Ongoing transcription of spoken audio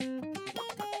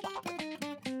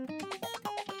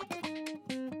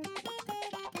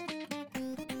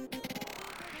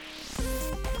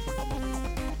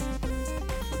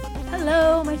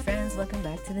guys, welcome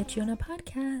back to the Tuna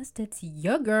Podcast. It's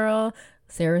your girl,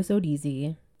 Sarah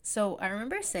Sodizi. So I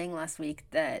remember saying last week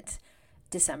that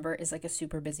December is like a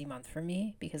super busy month for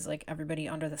me because like everybody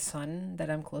under the sun that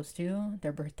I'm close to,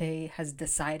 their birthday has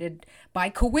decided by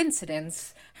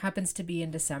coincidence happens to be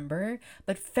in December.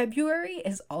 But February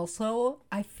is also,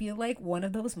 I feel like, one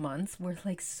of those months where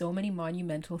like so many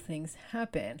monumental things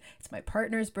happen. It's my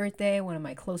partner's birthday, one of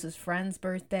my closest friends'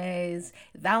 birthdays,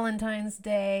 Valentine's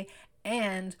Day,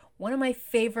 and one of my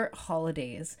favorite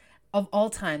holidays of all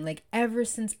time, like ever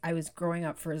since I was growing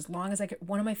up, for as long as I could,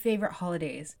 one of my favorite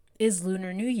holidays is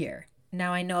Lunar New Year.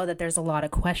 Now I know that there's a lot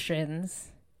of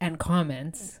questions and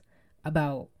comments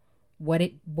about what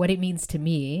it means to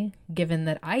me, given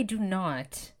that I do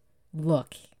not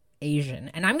look Asian.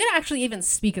 And I'm going to actually even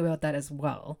speak about that as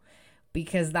well,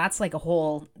 because that's a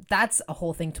whole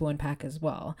thing to unpack as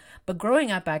well. But growing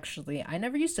up, actually, I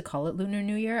never used to call it Lunar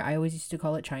New Year. I always used to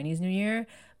call it Chinese New Year,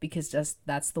 because just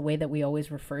that's the way that we always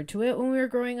referred to it when we were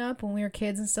growing up, when we were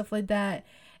kids and stuff like that.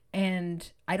 And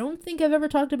I don't think I've ever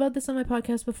talked about this on my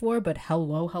podcast before, but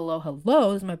hello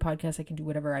is my podcast. I can do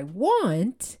whatever I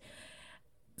want.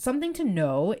 Something to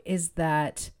know is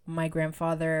that my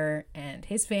grandfather and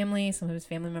his family, some of his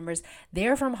family members, they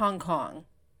are from Hong Kong.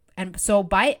 And so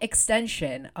by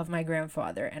extension of my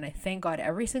grandfather, and I thank God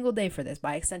every single day for this,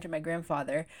 by extension, my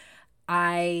grandfather,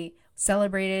 I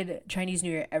celebrated Chinese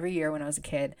New Year every year when I was a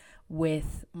kid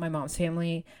with my mom's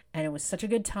family. And it was such a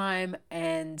good time.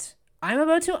 And I'm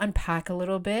about to unpack a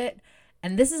little bit,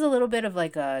 and this is a little bit of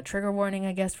like a trigger warning,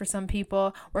 I guess, for some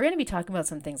people. We're going to be talking about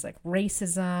some things like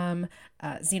racism,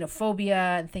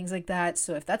 xenophobia, and things like that.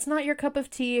 So if that's not your cup of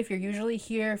tea, if you're usually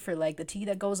here for like the tea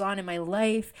that goes on in my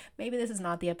life, maybe this is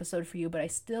not the episode for you, but I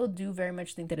still do very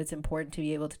much think that it's important to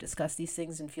be able to discuss these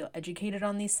things and feel educated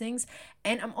on these things.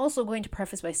 And I'm also going to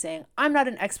preface by saying I'm not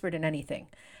an expert in anything.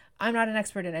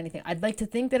 I'd like to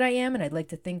think that I am, and I'd like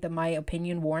to think that my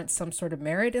opinion warrants some sort of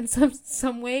merit in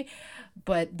some way.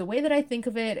 But the way that I think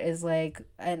of it is like,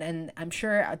 and I'm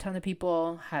sure a ton of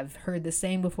people have heard this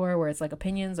saying before, where it's like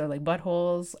opinions are like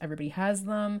buttholes. Everybody has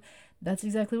them. That's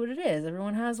exactly what it is.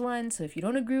 Everyone has one. So if you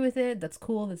don't agree with it, that's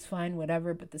cool. That's fine,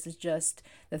 whatever. But this is just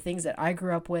the things that I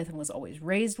grew up with and was always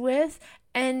raised with,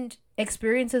 and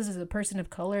experiences as a person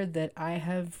of color that I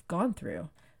have gone through.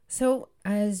 So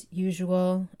as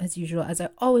usual, as I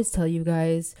always tell you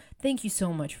guys, thank you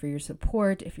so much for your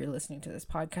support. If you're listening to this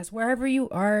podcast, wherever you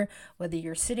are, whether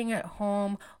you're sitting at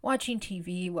home, watching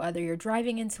TV, whether you're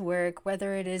driving into work,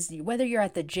 whether you're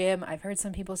at the gym. I've heard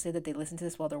some people say that they listen to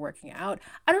this while they're working out.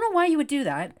 I don't know why you would do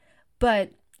that,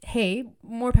 but hey,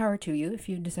 more power to you if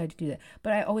you decide to do that.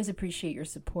 But I always appreciate your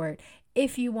support.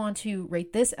 If you want to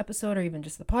rate this episode or even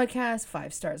just the podcast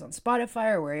 5 stars on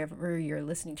Spotify or wherever you're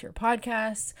listening to your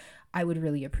podcasts, I would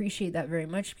really appreciate that very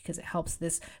much, because it helps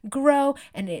this grow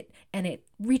and it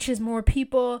reaches more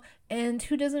people. And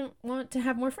who doesn't want to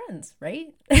have more friends,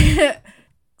 right?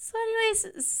 So anyways,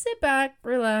 sit back,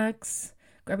 relax,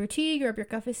 grab your tea, grab your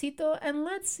cafecito, and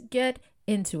let's get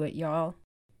into it, y'all.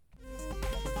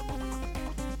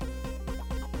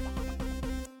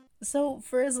 So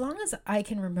for as long as I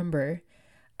can remember,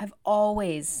 I've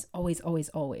always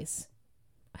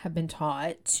have been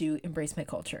taught to embrace my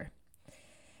culture.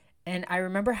 And I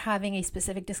remember having a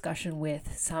specific discussion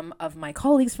with some of my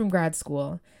colleagues from grad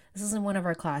school. This was in one of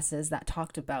our classes that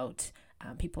talked about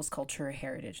people's culture,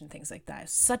 heritage, and things like that.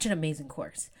 Such an amazing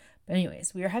course. But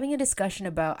anyways, we were having a discussion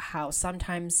about how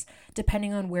sometimes,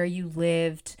 depending on where you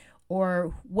lived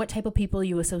or what type of people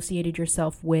you associated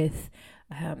yourself with,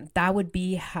 that would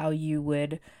be how you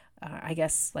would, I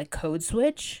guess, like code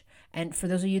switch. And for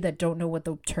those of you that don't know what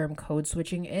the term code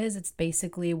switching is, it's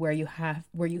basically where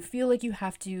you feel like you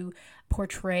have to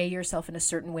portray yourself in a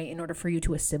certain way in order for you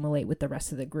to assimilate with the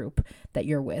rest of the group that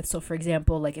you're with. So for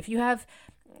example, like if you have,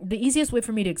 the easiest way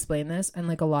for me to explain this, and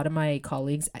like a lot of my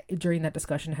colleagues during that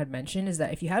discussion had mentioned, is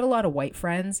that if you had a lot of white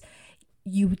friends,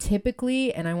 you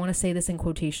typically, and I want to say this in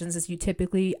quotations, is you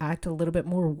typically act a little bit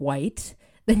more white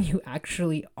than you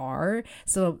actually are.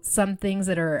 So some things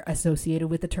that are associated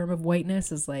with the term of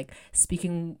whiteness is like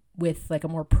speaking with like a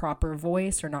more proper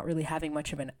voice, or not really having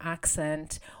much of an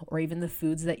accent, or even the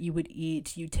foods that you would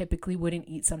eat. You typically wouldn't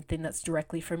eat something that's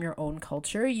directly from your own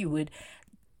culture. You would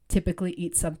typically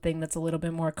eat something that's a little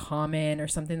bit more common, or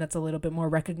something that's a little bit more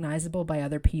recognizable by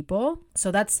other people.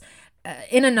 So that's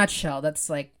in a nutshell, that's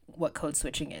like what code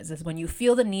switching is when you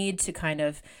feel the need to kind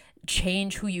of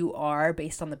change who you are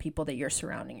based on the people that you're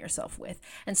surrounding yourself with.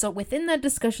 And so within that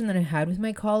discussion that I had with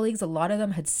my colleagues, a lot of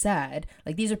them had said,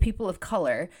 like, these are people of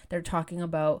color, they're talking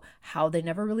about how they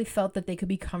never really felt that they could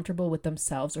be comfortable with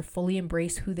themselves or fully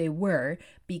embrace who they were,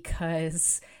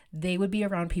 because they would be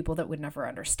around people that would never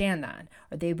understand that,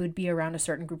 or they would be around a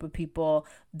certain group of people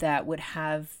that would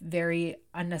have very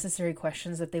unnecessary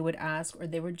questions that they would ask, or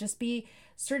they would just be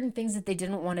certain things that they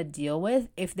didn't want to deal with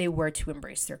if they were to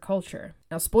embrace their culture.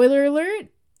 Now, spoiler alert,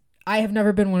 I have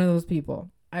never been one of those people.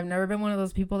 I've never been one of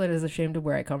those people that is ashamed of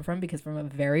where I come from, because from a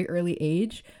very early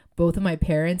age, both of my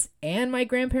parents and my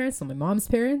grandparents, so my mom's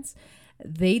parents,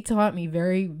 they taught me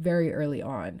very, very early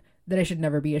on that I should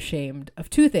never be ashamed of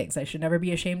two things. I should never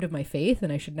be ashamed of my faith,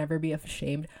 and I should never be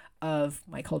ashamed of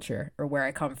my culture or where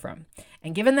I come from.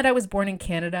 And given that I was born in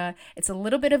Canada, it's a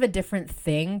little bit of a different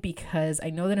thing, because I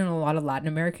know that in a lot of Latin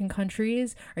American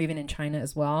countries, or even in China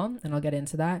as well, and I'll get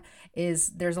into that,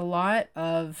 there's a lot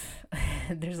of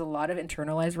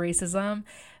internalized racism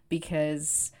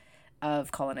because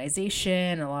of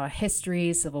colonization, a lot of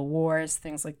history, civil wars,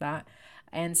 things like that.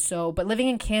 And so, but living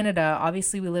in Canada,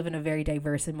 obviously we live in a very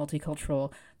diverse and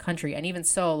multicultural country. And even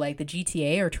so, like the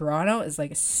GTA or Toronto is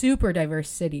like a super diverse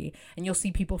city. And you'll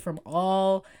see people from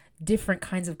all different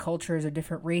kinds of cultures or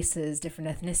different races, different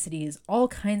ethnicities, all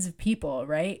kinds of people,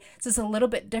 right? So it's a little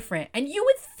bit different. And you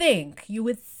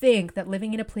would think that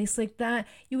living in a place like that,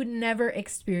 you would never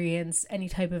experience any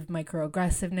type of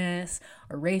microaggressiveness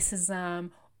or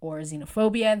racism or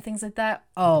xenophobia and things like that.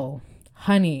 Oh,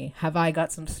 honey, have I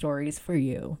got some stories for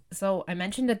you. So I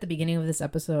mentioned at the beginning of this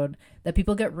episode that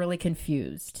people get really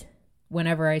confused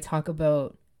whenever I talk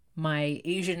about my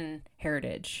Asian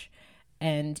heritage.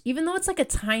 And even though it's like a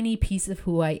tiny piece of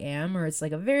who I am, or it's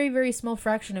like a very, very small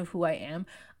fraction of who I am,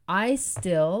 I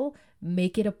still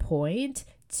make it a point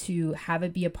to have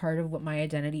it be a part of what my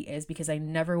identity is, because I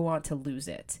never want to lose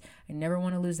it. I never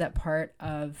want to lose that part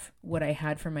of what I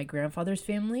had from my grandfather's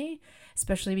family,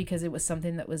 especially because it was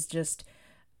something that was just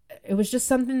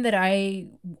something that I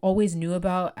always knew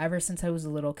about ever since I was a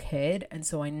little kid. And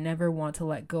so I never want to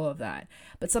let go of that.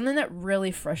 But something that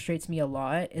really frustrates me a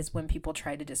lot is when people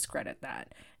try to discredit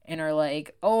that and are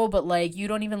like, oh, but like, you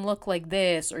don't even look like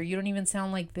this, or you don't even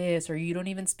sound like this, or you don't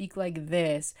even speak like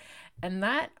this. And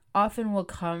that often will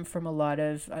come from a lot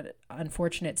of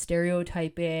unfortunate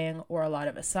stereotyping or a lot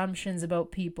of assumptions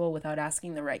about people without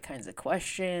asking the right kinds of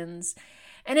questions.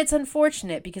 And it's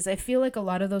unfortunate, because I feel like a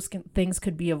lot of those things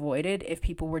could be avoided if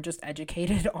people were just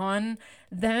educated on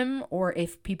them, or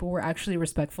if people were actually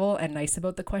respectful and nice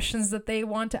about the questions that they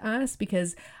want to ask.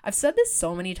 Because I've said this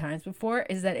so many times before,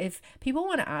 is that if people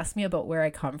want to ask me about where I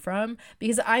come from,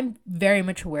 because I'm very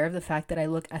much aware of the fact that I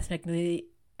look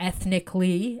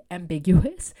ethnically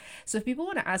ambiguous. So if people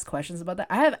want to ask questions about that,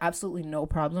 I have absolutely no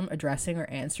problem addressing or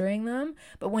answering them.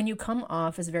 But when you come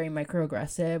off as very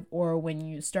microaggressive, or when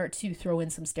you start to throw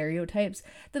in some stereotypes,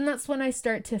 then that's when I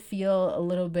start to feel a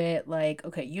little bit like,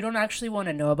 okay, you don't actually want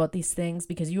to know about these things,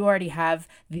 because you already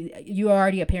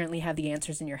apparently have the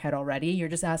answers in your head already. You're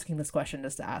just asking this question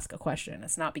just to ask a question.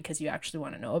 It's not because you actually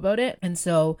want to know about it. And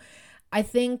so I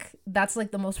think that's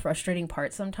like the most frustrating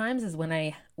part sometimes, is when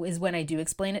I do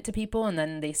explain it to people and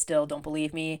then they still don't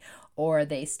believe me, or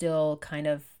they still kind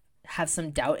of have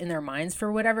some doubt in their minds for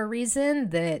whatever reason,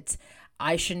 that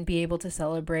I shouldn't be able to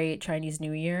celebrate Chinese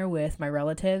New Year with my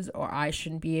relatives, or I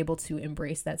shouldn't be able to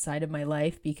embrace that side of my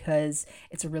life because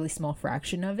it's a really small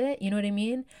fraction of it. You know what I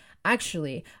mean?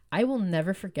 Actually, I will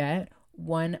never forget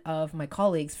one of my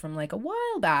colleagues from like a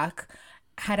while back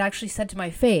had actually said to my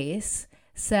face,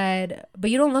 said, but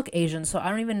you don't look Asian, so I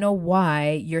don't even know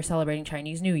why you're celebrating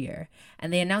Chinese New Year.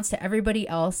 And they announced to everybody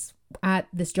else at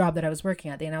this job that I was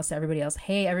working at, they announced to everybody else,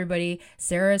 hey, everybody,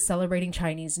 Sarah is celebrating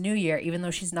Chinese New Year, even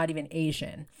though she's not even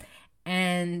Asian.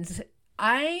 And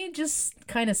I just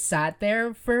kind of sat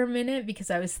there for a minute,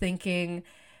 because I was thinking,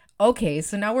 okay,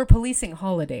 so now we're policing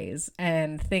holidays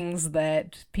and things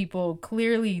that people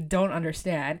clearly don't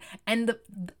understand. And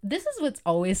this is what's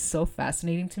always so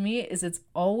fascinating to me, is it's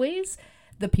always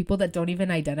the people that don't even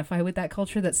identify with that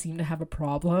culture that seem to have a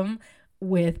problem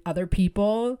with other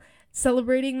people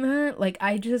celebrating that. Like,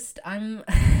 it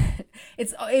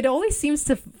always seems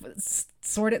to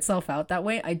sort itself out that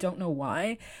way. I don't know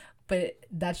why, but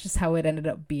that's just how it ended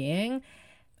up being.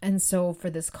 And so for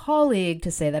this colleague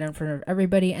to say that in front of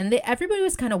everybody, and everybody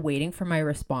was kind of waiting for my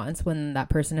response when that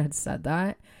person had said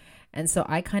that. And so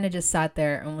I kind of just sat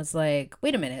there and was like,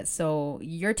 wait a minute. So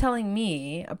you're telling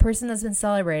me, a person that's been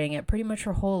celebrating it pretty much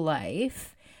her whole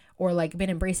life, or like been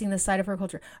embracing this side of her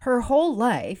culture her whole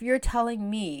life, you're telling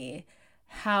me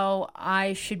how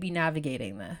I should be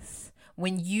navigating this,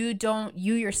 when you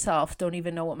yourself don't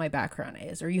even know what my background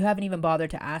is, or you haven't even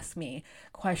bothered to ask me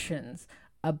questions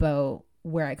about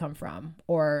where I come from,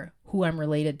 or who I'm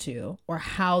related to or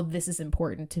how this is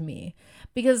important to me.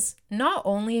 Because not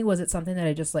only was it something that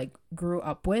I just like grew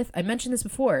up with, I mentioned this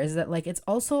before, is that like it's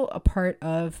also a part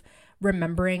of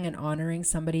remembering and honoring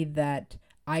somebody that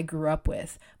I grew up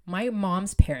with. My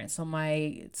mom's parents, so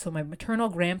my maternal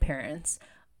grandparents,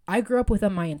 I grew up with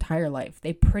them my entire life.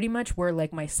 They pretty much were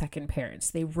like my second parents.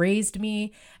 They raised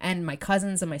me and my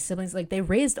cousins and my siblings. Like they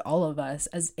raised all of us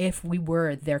as if we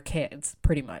were their kids,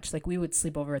 pretty much. Like we would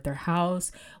sleep over at their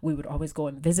house. We would always go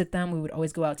and visit them. We would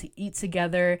always go out to eat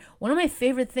together. One of my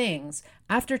favorite things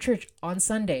after church on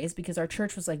Sundays, because our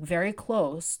church was like very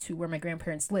close to where my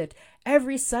grandparents lived,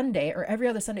 every Sunday or every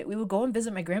other Sunday, we would go and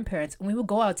visit my grandparents and we would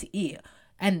go out to eat.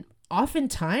 And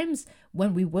oftentimes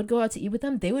when we would go out to eat with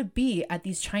them, they would be at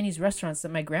these Chinese restaurants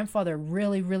that my grandfather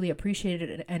really, really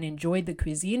appreciated and enjoyed the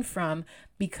cuisine from,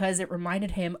 because it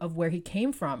reminded him of where he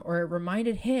came from, or it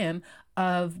reminded him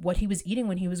of what he was eating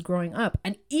when he was growing up.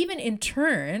 And even in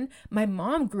turn, my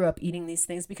mom grew up eating these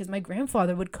things because my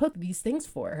grandfather would cook these things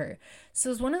for her.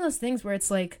 So it's one of those things where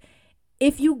it's like,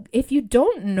 if you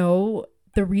don't know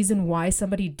the reason why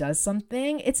somebody does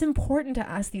something, it's important to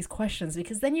ask these questions,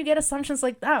 because then you get assumptions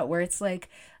like that where it's like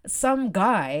some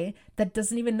guy that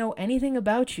doesn't even know anything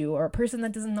about you, or a person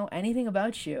that doesn't know anything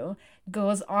about you,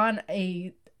 goes on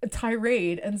a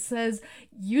tirade and says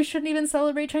you shouldn't even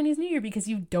celebrate Chinese New Year because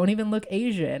you don't even look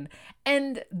Asian.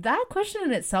 And that question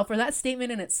in itself, or that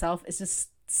statement in itself, is just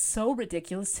so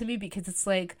ridiculous to me, because it's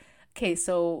like, okay,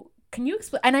 so can you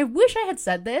explain? And I wish I had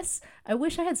said this. I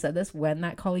wish I had said this when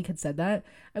that colleague had said that.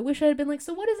 I wish I had been like,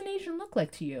 so what does an Asian look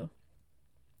like to you?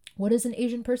 What does an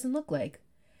Asian person look like?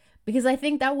 Because I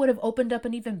think that would have opened up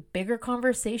an even bigger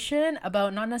conversation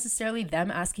about not necessarily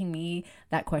them asking me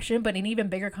that question, but an even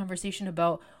bigger conversation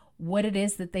about what it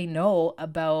is that they know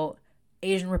about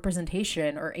Asian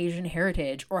representation or Asian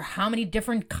heritage, or how many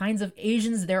different kinds of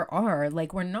Asians there are.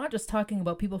 Like, we're not just talking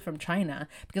about people from China,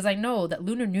 because I know that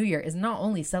Lunar New Year is not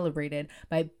only celebrated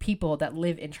by people that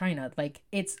live in China, like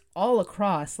it's all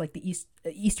across like the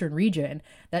eastern region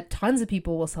that tons of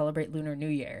people will celebrate Lunar New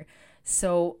Year.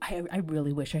 So I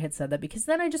really wish I had said that, because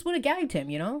then I just would have gagged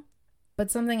him, you know? But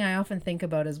something I often think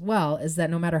about as well is that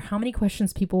no matter how many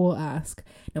questions people will ask,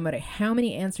 no matter how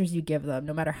many answers you give them,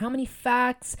 no matter how many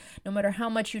facts, no matter how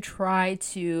much you try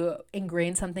to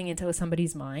ingrain something into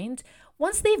somebody's mind,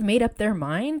 once they've made up their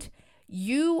mind,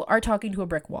 you are talking to a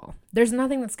brick wall. There's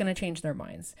nothing that's going to change their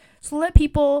minds. So let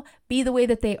people be the way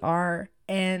that they are,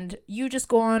 and you just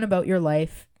go on about your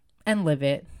life and live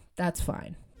it. That's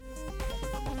fine.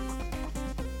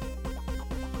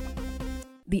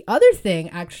 The other thing,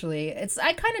 actually,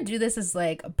 I kind of do this as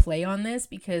like a play on this,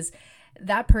 because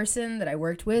that person that I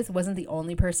worked with wasn't the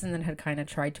only person that had kind of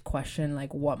tried to question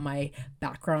like what my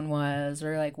background was,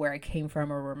 or like where I came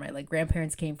from, or where my like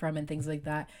grandparents came from and things like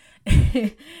that.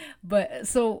 But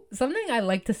so something I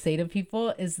like to say to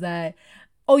people is that,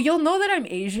 oh, you'll know that I'm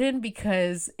Asian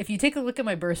because if you take a look at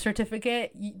my birth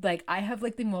certificate, like I have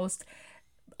like the most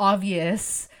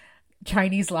obvious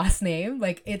Chinese last name.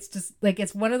 Like it's just like,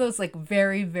 it's one of those like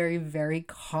very, very, very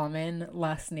common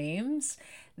last names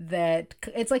that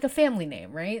it's like a family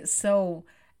name, right? So,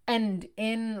 and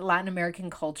in Latin American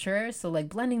culture, so like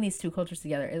blending these two cultures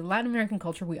together, in Latin American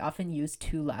culture, we often use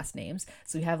two last names.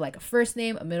 So we have like a first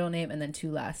name, a middle name, and then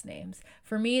two last names.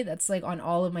 For me, that's like on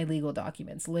all of my legal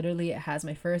documents. Literally, it has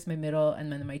my first, my middle,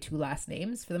 and then my two last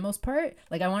names for the most part.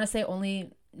 Like I want to say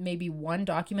only maybe one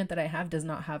document that I have does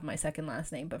not have my second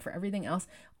last name, but for everything else,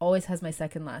 always has my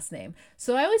second last name.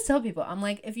 So I always tell people, I'm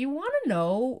like, if you want to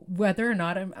know whether or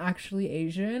not I'm actually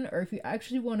Asian, or if you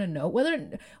actually want to know whether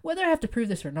I have to prove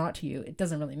this or not to you, it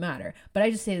doesn't really matter. But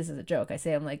I just say this as a joke. I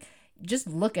say, I'm like, just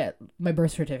look at my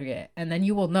birth certificate and then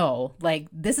you will know, like,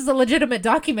 this is a legitimate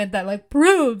document that like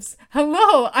proves,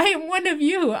 hello, I am one of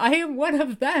you. I am one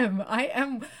of them.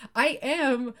 I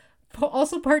am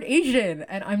also part Asian,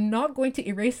 and I'm not going to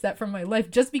erase that from my life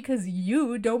just because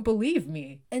you don't believe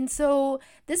me. And so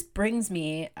this brings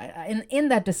me in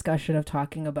that discussion of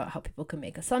talking about how people can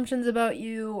make assumptions about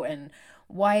you, and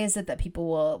why is it that people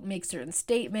will make certain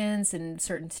statements and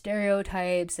certain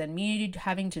stereotypes, and me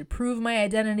having to prove my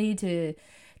identity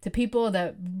to people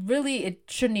that really it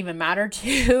shouldn't even matter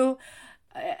to.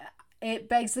 It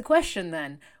begs the question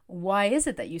then, why is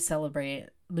it that you celebrate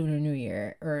Lunar New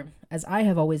Year, or as I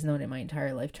have always known it my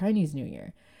entire life, Chinese New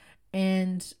Year?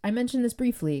 And I mentioned this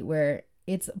briefly, where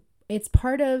it's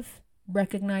part of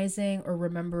recognizing or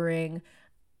remembering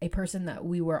a person that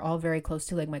we were all very close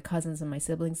to, like my cousins and my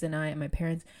siblings and I and my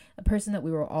parents, a person that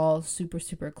we were all super,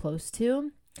 super close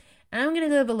to. And I'm going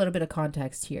to give a little bit of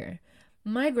context here.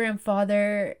 My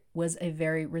grandfather was a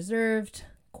very reserved,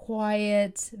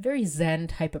 quiet, very zen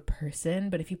type of person.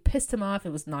 But if you pissed him off,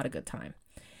 it was not a good time.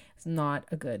 It's not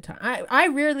a good time. I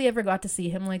rarely ever got to see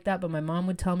him like that, but my mom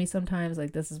would tell me sometimes,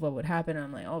 like, this is what would happen. And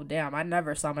I'm like, oh, damn, I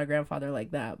never saw my grandfather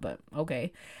like that, but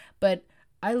okay. But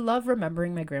I love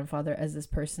remembering my grandfather as this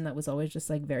person that was always just,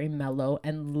 like, very mellow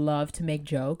and loved to make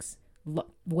jokes,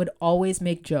 would always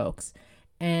make jokes.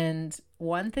 And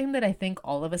one thing that I think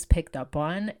all of us picked up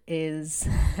on is,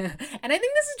 and I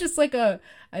think this is just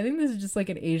like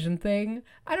an Asian thing.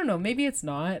 I don't know, maybe it's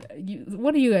not.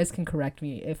 One of you guys can correct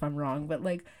me if I'm wrong, but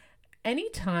like,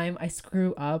 anytime I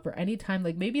screw up, or anytime,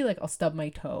 like, maybe like I'll stub my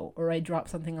toe or I drop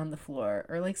something on the floor,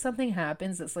 or like something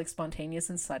happens that's like spontaneous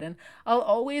and sudden, I'll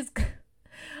always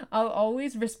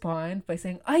respond by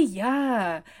saying, "Oh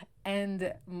yeah."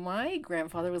 And my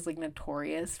grandfather was like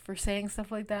notorious for saying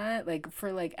stuff like that, like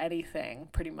for like anything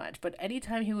pretty much. But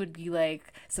anytime he would be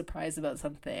like surprised about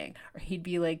something, or he'd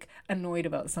be like annoyed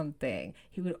about something,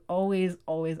 he would always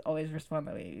respond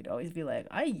that way. He'd always be like,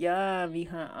 "Ay yeah,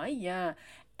 mija, ay yeah."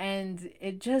 And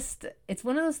it's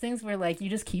one of those things where like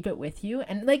you just keep it with you,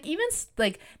 and like even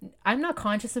like I'm not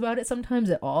conscious about it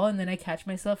sometimes at all, and then I catch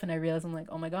myself and I realize I'm like,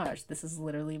 oh my gosh, this is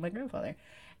literally my grandfather.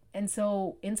 And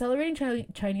so in celebrating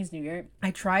Chinese New Year, I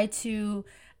try to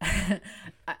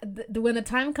when the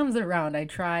time comes around, I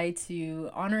try to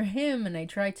honor him, and I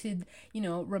try to,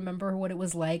 remember what it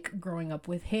was like growing up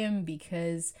with him,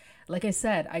 because like I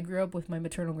said, I grew up with my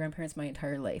maternal grandparents my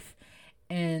entire life.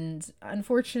 And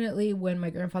unfortunately, when my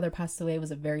grandfather passed away, it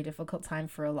was a very difficult time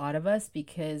for a lot of us,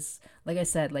 because, like I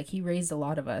said, like, he raised a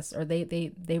lot of us, or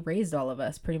they raised all of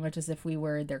us pretty much as if we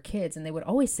were their kids. And they would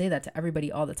always say that to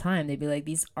everybody all the time. They'd be like,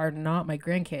 these are not my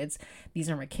grandkids. These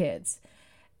are my kids.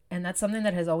 And that's something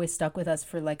that has always stuck with us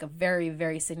for like a very,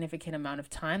 very significant amount of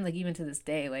time. Like, even to this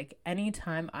day, like,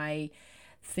 anytime I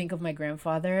think of my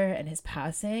grandfather and his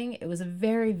passing, it was a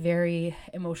very, very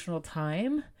emotional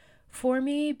time for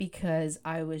me, because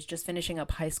I was just finishing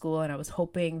up high school and I was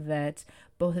hoping that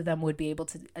both of them would be able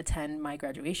to attend my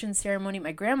graduation ceremony.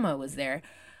 My grandma was there,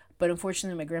 but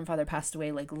unfortunately my grandfather passed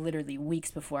away like literally weeks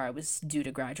before I was due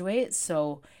to graduate.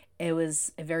 So it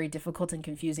was a very difficult and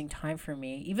confusing time for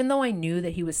me. Even though I knew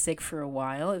that he was sick for a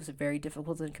while, it was a very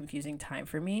difficult and confusing time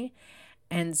for me.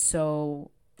 And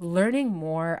so learning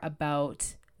more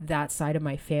about that side of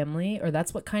my family, or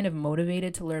that's what kind of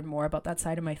motivated to learn more about that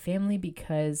side of my family,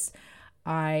 because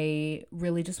I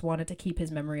really just wanted to keep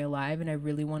his memory alive, and I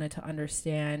really wanted to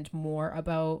understand more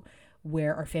about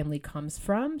where our family comes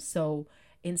from. So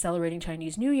in celebrating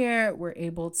Chinese New Year, we're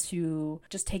able to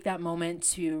just take that moment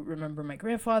to remember my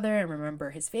grandfather and remember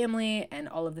his family and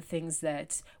all of the things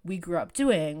that we grew up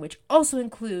doing, which also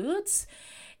includes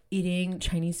eating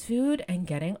Chinese food and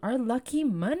getting our lucky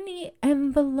money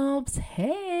envelopes.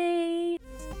 Hey!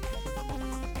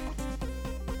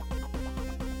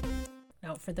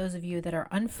 Now, for those of you that are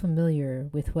unfamiliar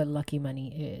with what lucky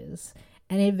money is,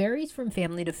 and it varies from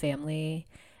family to family,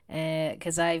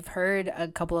 because I've heard a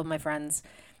couple of my friends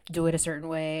do it a certain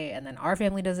way, and then our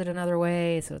family does it another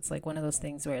way. So it's like one of those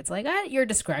things where it's like at your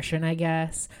discretion, I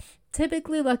guess.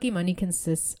 Typically, lucky money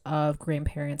consists of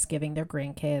grandparents giving their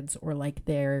grandkids, or like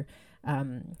their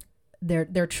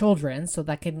children, so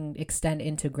that can extend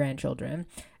into grandchildren,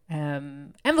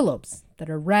 envelopes that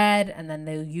are red, and then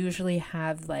they usually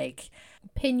have like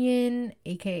pinyin,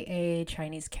 aka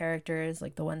Chinese characters,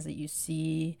 like the ones that you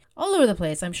see all over the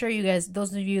place. I'm sure you guys,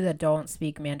 those of you that don't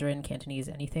speak Mandarin, Cantonese,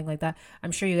 anything like that,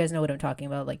 I'm sure you guys know what I'm talking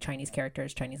about, like Chinese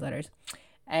characters, Chinese letters.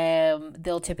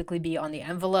 They'll typically be on the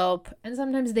envelope, and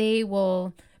sometimes they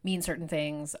will mean certain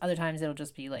things. Other times it'll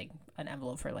just be like an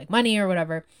envelope for like money or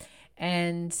whatever.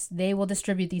 And they will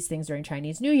distribute these things during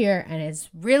Chinese New Year. And it's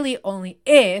really only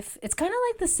if it's kind of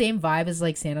like the same vibe as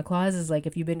like Santa Claus is like,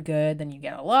 if you've been good, then you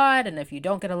get a lot. And if you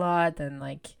don't get a lot, then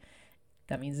like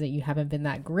that means that you haven't been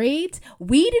that great.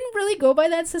 We didn't really go by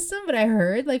that system, but I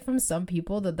heard like from some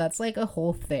people that that's like a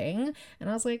whole thing. And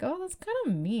I was like, oh, that's kind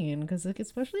of mean, because like,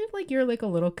 especially if like you're like a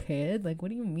little kid, like,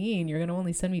 what do you mean you're gonna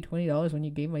only send me $20 when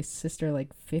you gave my sister like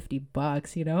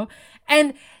 $50,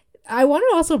 And I want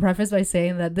to also preface by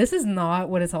saying that this is not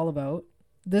what it's all about.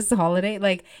 This holiday,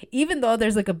 like, even though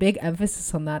there's like a big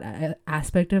emphasis on that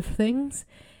aspect of things,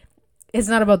 it's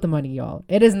not about the money, y'all.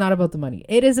 It is not about the money.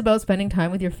 It is about spending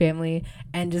time with your family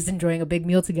and just enjoying a big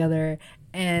meal together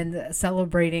and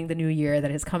celebrating the new year that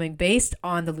is coming based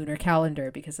on the lunar calendar,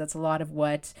 because that's a lot of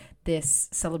what this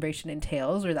celebration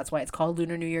entails, or that's why it's called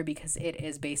Lunar New Year, because it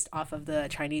is based off of the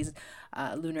Chinese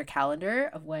lunar calendar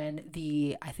of when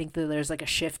I think that there's like a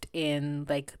shift in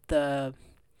like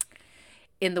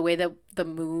in the way that the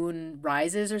moon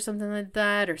rises or something like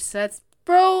that, or sets.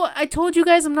 Bro, I told you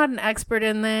guys I'm not an expert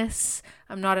in this.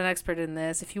 I'm not an expert in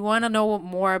this. If you want to know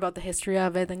more about the history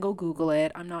of it, then go Google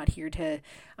it. I'm not here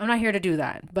to do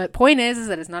that. But point is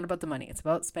that it's not about the money. It's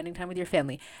about spending time with your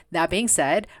family. That being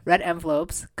said, red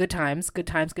envelopes, good times, good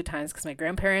times, good times, because my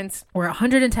grandparents were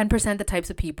 110% the types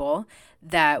of people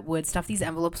that would stuff these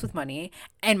envelopes with money.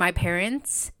 And my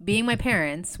parents, being my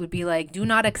parents, would be like, do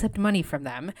not accept money from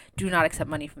them. Do not accept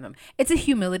money from them. It's a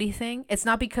humility thing. It's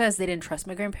not because they didn't trust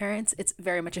my grandparents. It's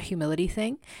very much a humility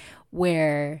thing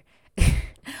where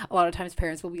a lot of times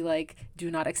parents will be like,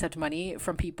 do not accept money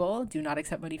from people. Do not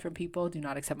accept money from people. Do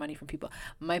not accept money from people.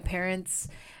 My parents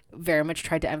very much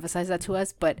tried to emphasize that to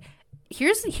us. But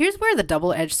here's where the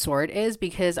double-edged sword is,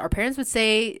 because our parents would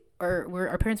say,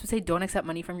 don't accept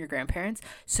money from your grandparents.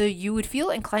 So you would feel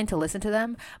inclined to listen to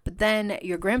them, but then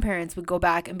your grandparents would go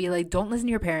back and be like, don't listen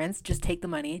to your parents, just take the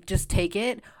money, just take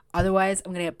it. Otherwise,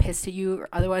 I'm going to get pissed at you, or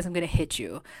otherwise I'm going to hit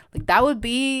you. Like, that would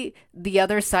be the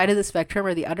other side of the spectrum,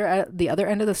 or the other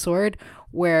end of the sword,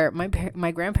 where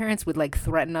my grandparents would like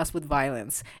threaten us with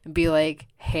violence and be like,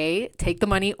 hey, take the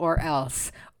money or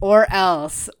else.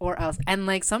 And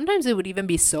like, sometimes it would even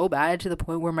be so bad to the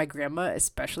point where my grandma,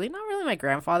 especially, not really my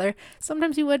grandfather,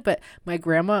 sometimes he would, but my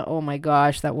grandma, oh my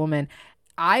gosh, that woman,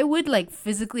 I would like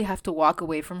physically have to walk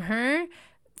away from her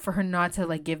for her not to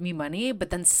like give me money. But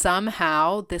then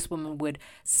somehow this woman would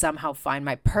somehow find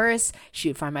my purse, she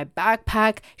would find my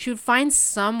backpack, she would find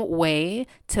some way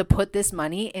to put this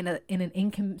money in an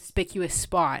inconspicuous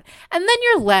spot. And then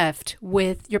you're left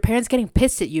with your parents getting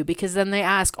pissed at you, because then they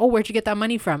ask, oh, where'd you get that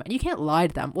money from? And you can't lie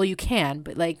to them. Well, you can,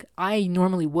 but like, I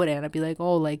normally wouldn't. I'd be like,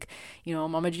 oh, like, you know,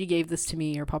 Mama G gave this to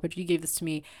me, or Papa G gave this to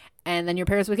me. And then your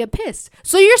parents would get pissed.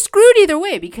 So you're screwed either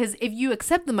way, because if you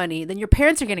accept the money, then your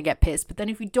parents are going to get pissed. But then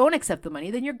if you don't accept the money,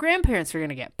 then your grandparents are going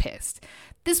to get pissed.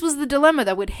 This was the dilemma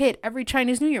that would hit every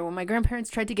Chinese New Year when my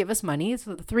grandparents tried to give us money.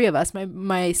 So the three of us,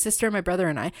 my sister, my brother,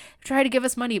 and I, tried to give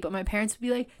us money. But my parents would be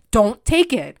like, don't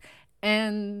take it.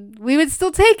 And we would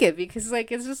still take it, because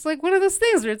like, it's just like one of those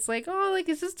things where it's like, oh, like,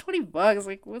 it's just $20.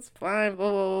 Like, what's fine, blah,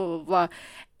 blah, blah, blah.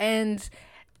 And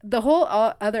the whole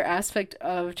other aspect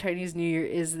of Chinese New Year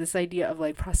is this idea of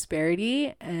like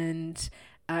prosperity and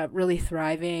really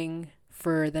thriving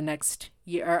for the next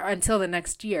year, or until the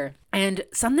next year. And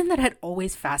something that had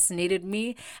always fascinated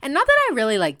me, and not that I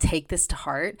really like take this to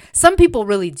heart, some people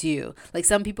really do, like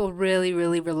some people really,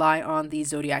 really rely on the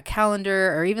zodiac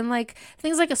calendar, or even like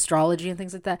things like astrology and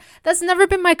things like that. That's never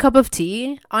been my cup of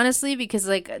tea, honestly, because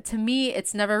like, to me,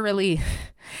 it's never really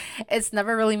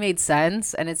made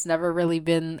sense, and it's never really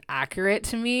been accurate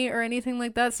to me or anything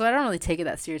like that. So I don't really take it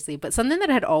that seriously. But something that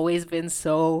had always been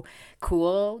so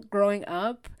cool growing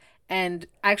up, and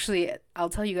actually, I'll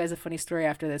tell you guys a funny story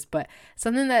after this, but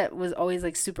something that was always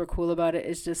like super cool about it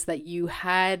is just that you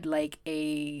had like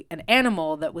an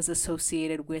animal that was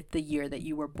associated with the year that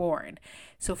you were born.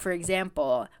 So for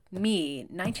example, me,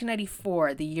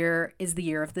 1994, the year is the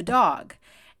year of the dog.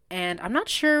 And I'm not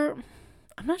sure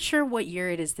what year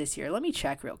it is this year. Let me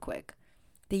check real quick.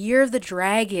 The year of the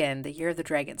dragon.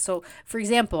 So, for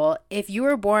example, if you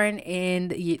were born in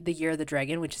the year of the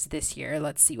dragon, which is this year,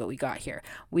 let's see what we got here.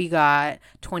 We got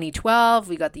 2012,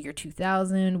 we got the year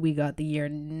 2000, we got the year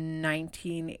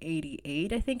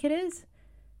 1988, I think it is.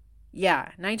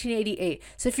 Yeah, 1988.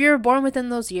 So if you're born within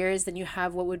those years, then you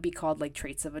have what would be called like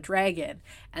traits of a dragon.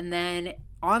 And then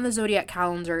on the zodiac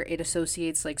calendar, it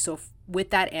associates like, so with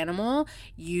that animal,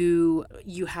 you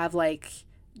have like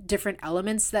different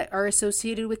elements that are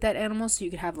associated with that animal. So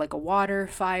you could have like a water,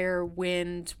 fire,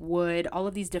 wind, wood, all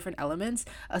of these different elements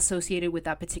associated with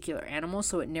that particular animal.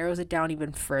 So it narrows it down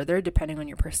even further depending on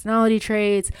your personality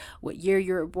traits, what year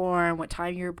you were born, what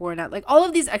time you were born at, like all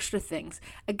of these extra things.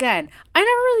 Again, I never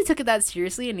really took it that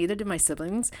seriously, and neither did my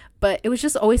siblings, but it was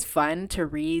just always fun to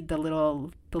read the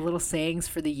little sayings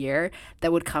for the year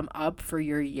that would come up for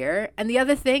your year. And the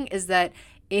other thing is that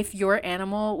if your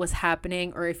animal was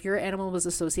happening, or if your animal was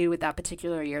associated with that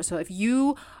particular year. So if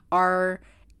you are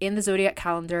in the zodiac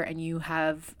calendar and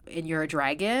you're a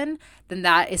dragon, then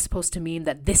that is supposed to mean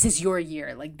that this is your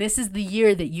year. Like, this is the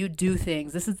year that you do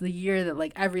things. This is the year that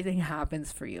like everything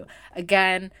happens for you.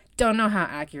 Again, don't know how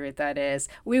accurate that is.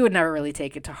 We would never really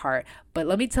take it to heart. But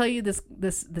let me tell you this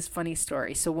funny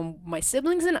story. So when my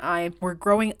siblings and I were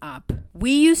growing up, we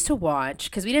used to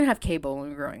watch, because we didn't have cable when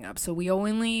we were growing up, so we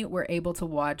only were able to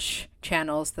watch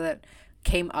channels that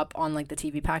came up on like the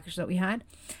TV package that we had.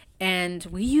 And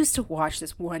we used to watch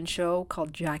this one show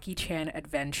called Jackie Chan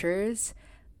Adventures.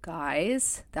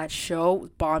 Guys, that show,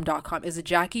 bomb.com, is a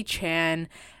Jackie Chan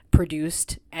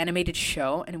produced animated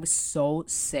show, and it was so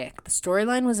sick. The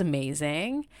storyline was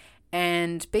amazing.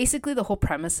 And basically the whole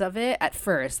premise of it, at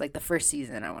first, like the first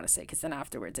season, I want to say, because then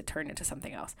afterwards it turned into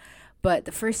something else. But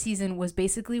the first season was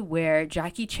basically where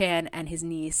Jackie Chan and his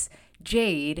niece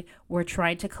Jade were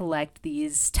trying to collect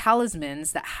these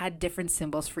talismans that had different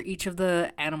symbols for each of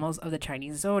the animals of the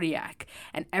Chinese zodiac.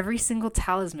 And every single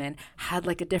talisman had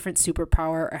like a different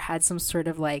superpower or had some sort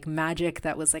of like magic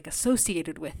that was like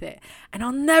associated with it. And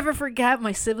I'll never forget,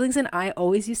 my siblings and I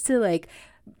always used to like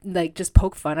just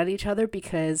poke fun at each other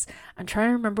because I'm trying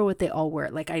to remember what they all were.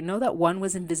 Like I know that one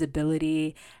was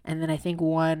invisibility, and then I think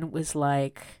one was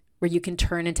like where you can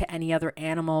turn into any other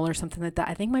animal or something like that.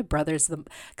 I think my brother's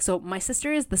so my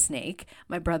sister is the snake,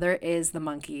 my brother is the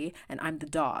monkey, and I'm the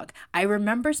dog. I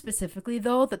remember specifically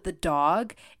though that the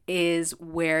dog is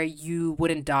where you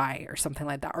wouldn't die or something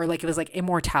like that, or like it was like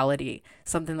immortality,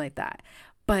 something like that.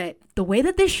 But the way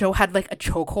that this show had like a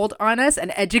chokehold on us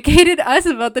and educated us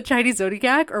about the Chinese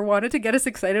zodiac, or wanted to get us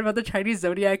excited about the Chinese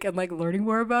zodiac and like learning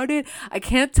more about it, I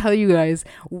can't tell you guys,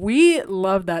 we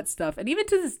love that stuff. And even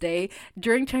to this day,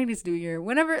 during Chinese New Year,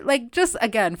 whenever, like, just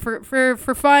again for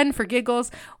fun, for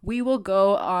giggles, we will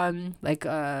go on like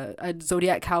a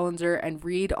zodiac calendar and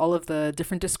read all of the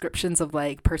different descriptions of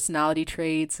like personality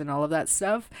traits and all of that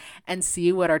stuff and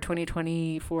see what our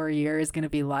 2024 year is going to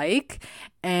be like.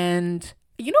 And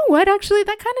you know what? Actually,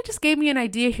 that kind of just gave me an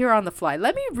idea here on the fly.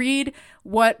 Let me read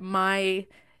what my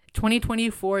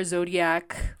 2024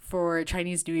 zodiac for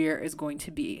Chinese New Year is going to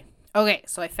be. Okay,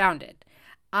 so I found it.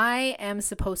 I am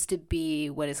supposed to be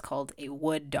what is called a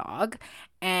wood dog.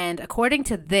 And according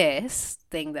to this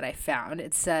thing that I found,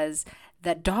 it says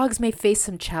that dogs may face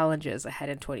some challenges ahead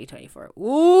in 2024.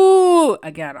 Ooh,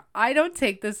 again, I don't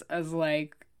take this as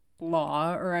like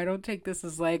law, or I don't take this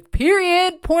as like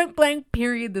period, point blank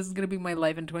period, this is going to be my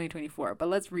life in 2024. But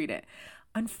let's read it.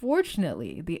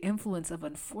 Unfortunately, the influence of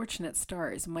unfortunate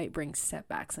stars might bring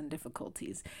setbacks and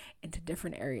difficulties into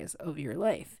different areas of your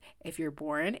life. If you're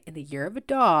born in the year of a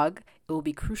dog, it will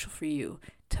be crucial for you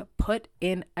to put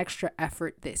in extra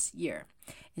effort this year.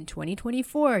 In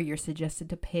 2024, you're suggested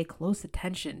to pay close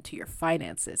attention to your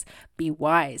finances. Be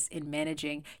wise in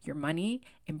managing your money,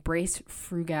 embrace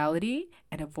frugality,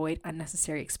 and avoid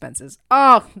unnecessary expenses.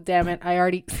 Oh, damn it. I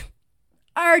already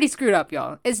screwed up,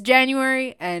 y'all. It's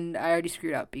January and I already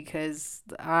screwed up because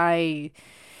I'm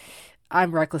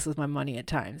reckless with my money at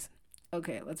times.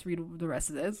 Okay, let's read the rest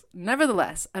of this.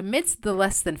 Nevertheless, amidst the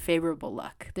less than favorable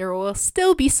luck, there will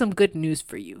still be some good news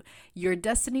for you. Your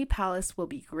destiny palace will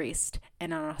be graced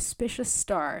and an auspicious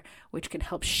star, which can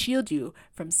help shield you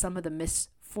from some of the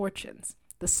misfortunes.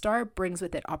 The star brings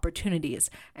with it opportunities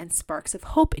and sparks of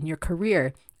hope in your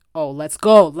career. Oh, let's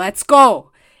go. Let's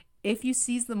go. If you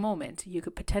seize the moment, you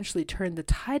could potentially turn the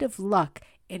tide of luck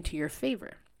into your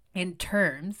favor. In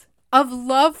terms of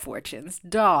love fortunes,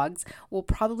 dogs will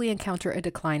probably encounter a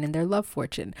decline in their love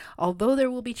fortune, although there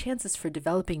will be chances for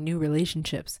developing new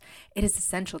relationships. It is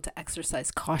essential to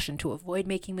exercise caution to avoid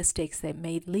making mistakes that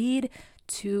may lead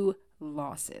to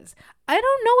losses. I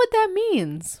don't know what that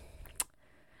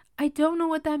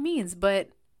means. But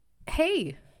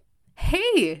hey,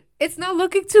 it's not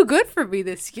looking too good for me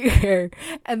this year.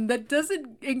 And that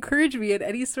doesn't encourage me in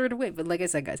any sort of way. But like I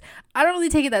said, guys, I don't really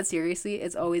take it that seriously.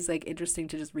 It's always like interesting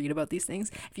to just read about these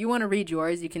things. If you want to read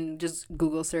yours, you can just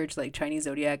Google search like Chinese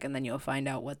zodiac, and then you'll find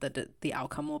out what the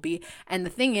outcome will be. And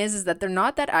the thing is that they're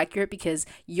not that accurate because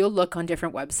you'll look on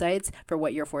different websites for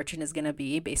what your fortune is going to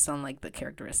be based on like the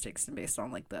characteristics and based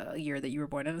on like the year that you were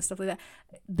born in and stuff like that.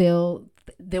 There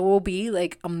will be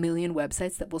like a million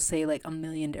websites that will say like a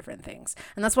million different things.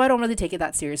 And that's why I don't really take it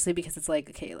that seriously, because it's like,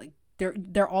 okay, like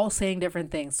they're all saying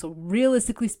different things. So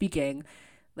realistically speaking,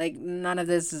 like none of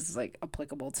this is like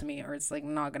applicable to me, or it's like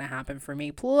not going to happen for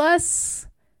me. Plus,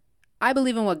 I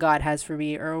believe in what God has for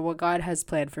me, or what God has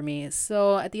planned for me.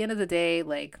 So at the end of the day,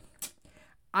 like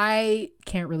I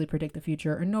can't really predict the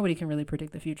future, or nobody can really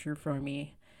predict the future for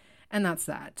me. And that's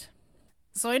that.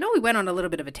 So I know we went on a little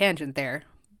bit of a tangent there,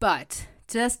 but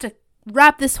just to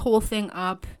wrap this whole thing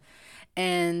up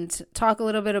and talk a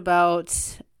little bit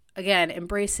about, again,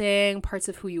 embracing parts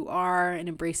of who you are and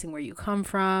embracing where you come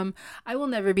from. I will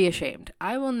never be ashamed.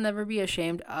 I will never be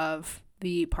ashamed of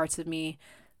the parts of me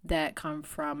that come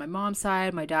from my mom's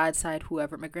side, my dad's side,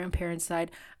 whoever, my grandparents'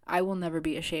 side. I will never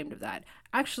be ashamed of that.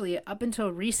 Actually, up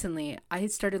until recently, I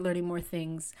had started learning more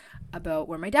things about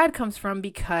where my dad comes from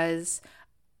because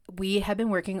we have been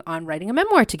working on writing a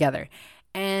memoir together.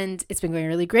 And it's been going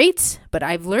really great, but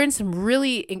I've learned some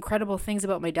really incredible things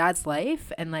about my dad's life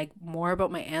and like more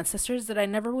about my ancestors that I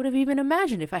never would have even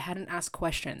imagined if I hadn't asked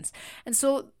questions. And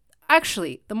so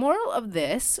actually, the moral of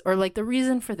this, or like the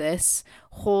reason for this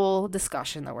whole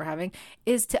discussion that we're having,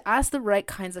 is to ask the right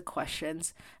kinds of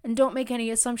questions and don't make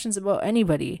any assumptions about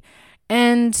anybody.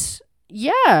 And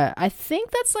yeah, I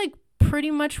think that's like pretty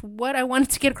much what I wanted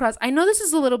to get across. I know this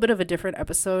is a little bit of a different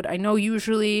episode. I know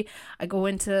usually I go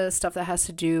into stuff that has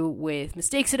to do with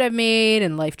mistakes that I've made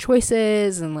and life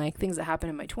choices and like things that happened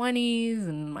in my 20s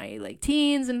and my like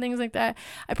teens and things like that.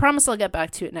 I promise I'll get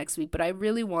back to it next week, but I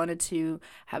really wanted to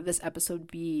have this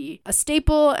episode be a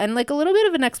staple and like a little bit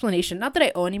of an explanation. Not that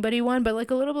I owe anybody one, but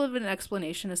like a little bit of an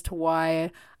explanation as to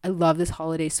why I love this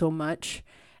holiday so much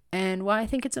and why I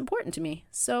think it's important to me.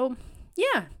 So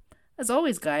yeah, as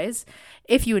always, guys,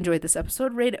 if you enjoyed this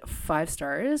episode, rate it 5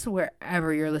 stars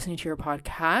wherever you're listening to your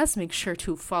podcast. Make sure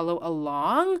to follow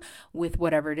along with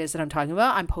whatever it is that I'm talking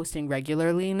about. I'm posting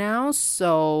regularly now,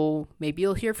 so maybe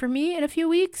you'll hear from me in a few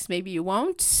weeks. Maybe you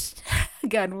won't.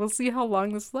 Again, we'll see how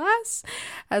long this lasts.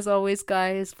 As always,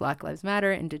 guys, Black Lives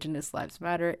Matter, Indigenous Lives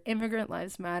Matter, Immigrant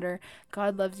Lives Matter.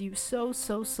 God loves you so,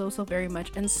 so, so, so very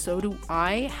much, and so do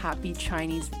I. Happy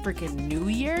Chinese freaking New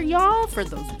Year, y'all, for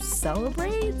those who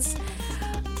celebrate.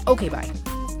 Okay, bye.